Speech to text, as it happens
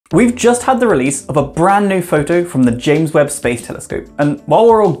We've just had the release of a brand new photo from the James Webb Space Telescope, and while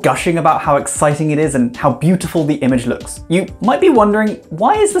we're all gushing about how exciting it is and how beautiful the image looks, you might be wondering,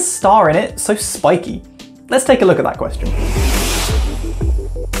 why is the star in it so spiky? Let's take a look at that question.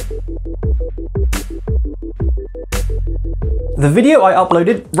 The video I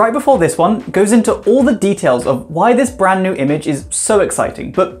uploaded right before this one goes into all the details of why this brand new image is so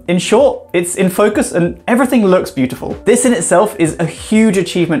exciting, but in short, it's in focus and everything looks beautiful. This in itself is a huge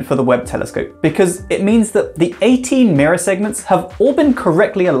achievement for the Webb telescope because it means that the 18 mirror segments have all been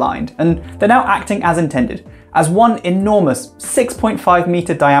correctly aligned and they're now acting as intended, as one enormous 6.5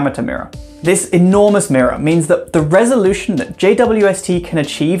 meter diameter mirror. This enormous mirror means that the resolution that JWST can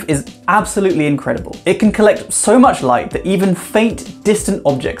achieve is absolutely incredible. It can collect so much light that even faint, distant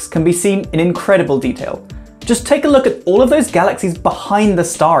objects can be seen in incredible detail. Just take a look at all of those galaxies behind the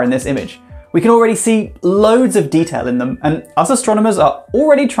star in this image. We can already see loads of detail in them, and us astronomers are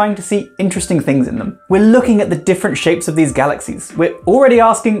already trying to see interesting things in them. We're looking at the different shapes of these galaxies. We're already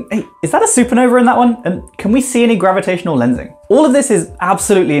asking, hey, is that a supernova in that one? And can we see any gravitational lensing? All of this is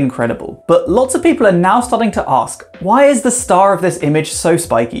absolutely incredible, but lots of people are now starting to ask, why is the star of this image so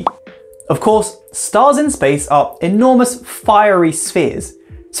spiky? Of course, stars in space are enormous fiery spheres.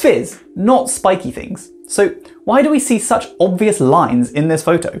 Spheres, not spiky things. So why do we see such obvious lines in this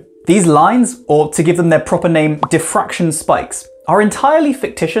photo? These lines, or to give them their proper name, diffraction spikes, are entirely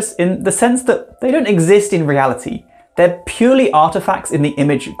fictitious in the sense that they don't exist in reality. They're purely artifacts in the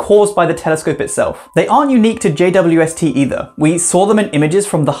image caused by the telescope itself. They aren't unique to JWST either. We saw them in images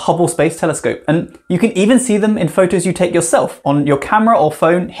from the Hubble Space Telescope, and you can even see them in photos you take yourself on your camera or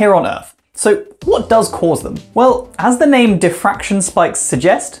phone here on Earth. So what does cause them? Well, as the name diffraction spikes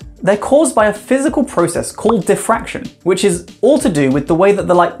suggest, they're caused by a physical process called diffraction, which is all to do with the way that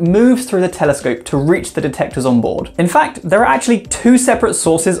the light moves through the telescope to reach the detectors on board. In fact, there are actually two separate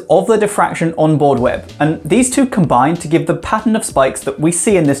sources of the diffraction on board Webb, and these two combine to give the pattern of spikes that we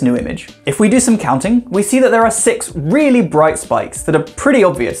see in this new image. If we do some counting, we see that there are 6 really bright spikes that are pretty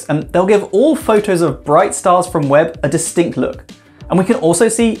obvious, and they'll give all photos of bright stars from Webb a distinct look. And we can also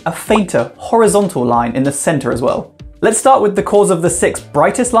see a fainter horizontal line in the center as well. Let's start with the cause of the 6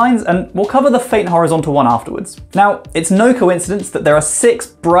 brightest lines, and we'll cover the faint horizontal one afterwards. Now, it's no coincidence that there are 6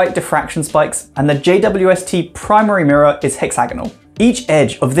 bright diffraction spikes and the JWST primary mirror is hexagonal. Each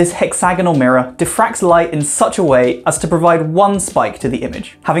edge of this hexagonal mirror diffracts light in such a way as to provide one spike to the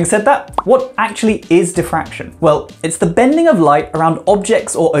image. Having said that, what actually is diffraction? Well, it's the bending of light around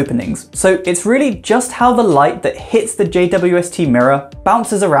objects or openings. So it's really just how the light that hits the JWST mirror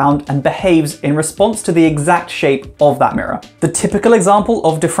bounces around and behaves in response to the exact shape of that mirror. The typical example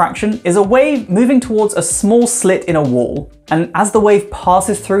of diffraction is a wave moving towards a small slit in a wall. And as the wave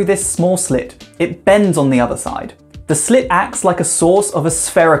passes through this small slit, it bends on the other side. The slit acts like a source of a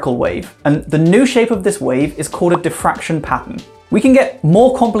spherical wave, and the new shape of this wave is called a diffraction pattern. We can get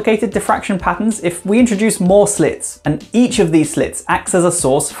more complicated diffraction patterns if we introduce more slits, and each of these slits acts as a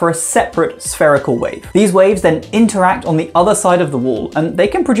source for a separate spherical wave. These waves then interact on the other side of the wall, and they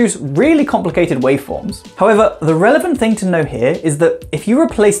can produce really complicated waveforms. However, the relevant thing to know here is that if you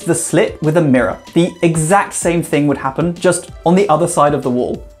replaced the slit with a mirror, the exact same thing would happen, just on the other side of the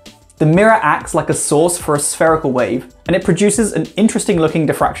wall. The mirror acts like a source for a spherical wave, and it produces an interesting looking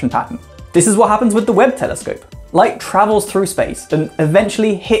diffraction pattern. This is what happens with the Webb telescope. Light travels through space and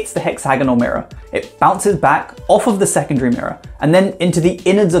eventually hits the hexagonal mirror. It bounces back off of the secondary mirror and then into the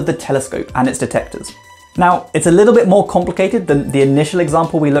innards of the telescope and its detectors. Now, it's a little bit more complicated than the initial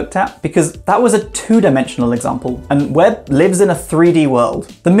example we looked at because that was a 2-dimensional example, and Webb lives in a 3D world.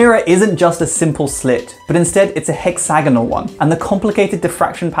 The mirror isn't just a simple slit, but instead it's a hexagonal one, and the complicated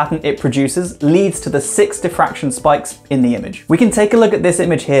diffraction pattern it produces leads to the 6 diffraction spikes in the image. We can take a look at this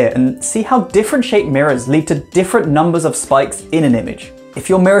image here and see how different shaped mirrors lead to different numbers of spikes in an image. If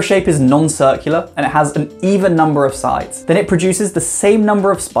your mirror shape is non-circular and it has an even number of sides, then it produces the same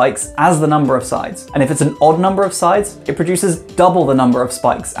number of spikes as the number of sides. And if it's an odd number of sides, it produces double the number of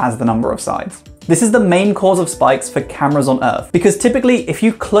spikes as the number of sides. This is the main cause of spikes for cameras on Earth, because typically if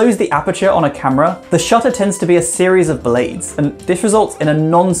you close the aperture on a camera, the shutter tends to be a series of blades, and this results in a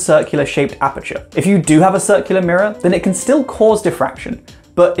non-circular shaped aperture. If you do have a circular mirror, then it can still cause diffraction,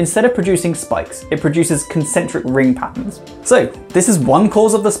 but instead of producing spikes, it produces concentric ring patterns. So this is one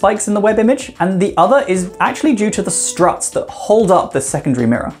cause of the spikes in the Webb image, and the other is actually due to the struts that hold up the secondary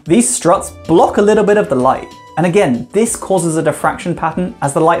mirror. These struts block a little bit of the light, and again, this causes a diffraction pattern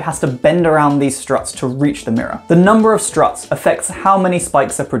as the light has to bend around these struts to reach the mirror. The number of struts affects how many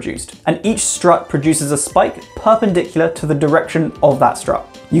spikes are produced, and each strut produces a spike perpendicular to the direction of that strut.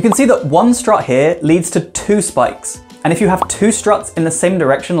 You can see that one strut here leads to 2 spikes. And if you have two struts in the same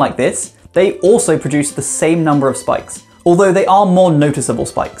direction like this, they also produce the same number of spikes, although they are more noticeable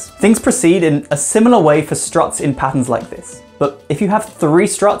spikes. Things proceed in a similar way for struts in patterns like this. But if you have 3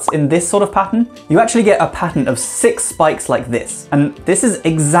 struts in this sort of pattern, you actually get a pattern of 6 spikes like this. And this is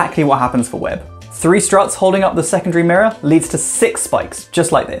exactly what happens for web. 3 struts holding up the secondary mirror leads to 6 spikes,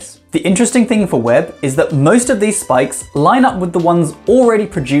 just like this. The interesting thing for web is that most of these spikes line up with the ones already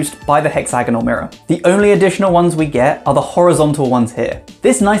produced by the hexagonal mirror. The only additional ones we get are the horizontal ones here.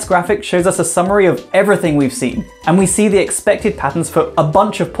 This nice graphic shows us a summary of everything we've seen, and we see the expected patterns for a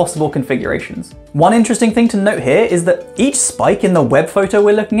bunch of possible configurations. One interesting thing to note here is that each spike in the web photo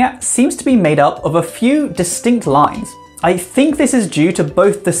we're looking at seems to be made up of a few distinct lines. I think this is due to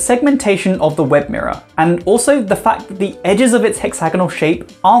both the segmentation of the web mirror and also the fact that the edges of its hexagonal shape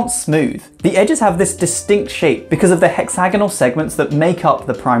aren't smooth. The edges have this distinct shape because of the hexagonal segments that make up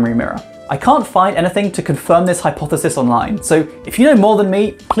the primary mirror. I can't find anything to confirm this hypothesis online, so if you know more than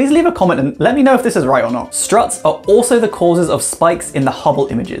me, please leave a comment and let me know if this is right or not. Struts are also the causes of spikes in the Hubble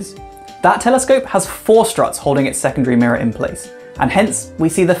images. That telescope has 4 struts holding its secondary mirror in place, and hence we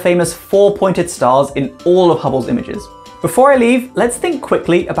see the famous 4 pointed stars in all of Hubble's images. Before I leave, let's think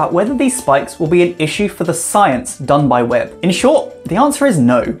quickly about whether these spikes will be an issue for the science done by Webb. In short, the answer is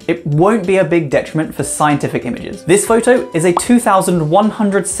no. It won't be a big detriment for scientific images. This photo is a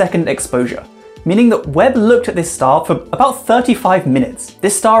 2,100 second exposure, meaning that Webb looked at this star for about 35 minutes.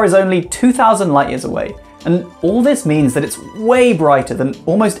 This star is only 2,000 light years away, and all this means that it's way brighter than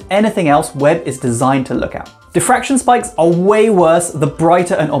almost anything else Webb is designed to look at. Diffraction spikes are way worse the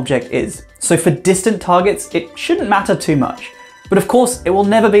brighter an object is, so for distant targets it shouldn't matter too much. But of course, it will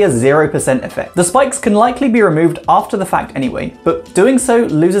never be a 0% effect. The spikes can likely be removed after the fact anyway, but doing so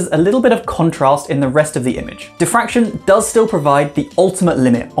loses a little bit of contrast in the rest of the image. Diffraction does still provide the ultimate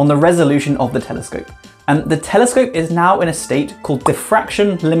limit on the resolution of the telescope. And the telescope is now in a state called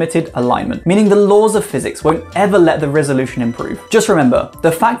diffraction limited alignment, meaning the laws of physics won't ever let the resolution improve. Just remember,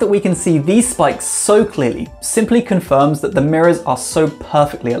 the fact that we can see these spikes so clearly simply confirms that the mirrors are so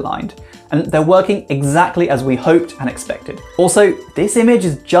perfectly aligned, and they're working exactly as we hoped and expected. Also, this image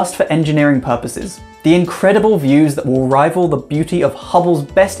is just for engineering purposes. The incredible views that will rival the beauty of Hubble's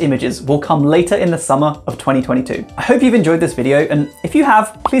best images will come later in the summer of 2022. I hope you've enjoyed this video, and if you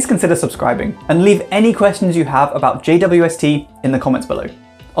have, please consider subscribing and leave any questions you have about JWST in the comments below.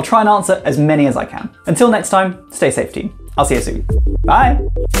 I'll try and answer as many as I can. Until next time, stay safe team. I'll see you soon. Bye!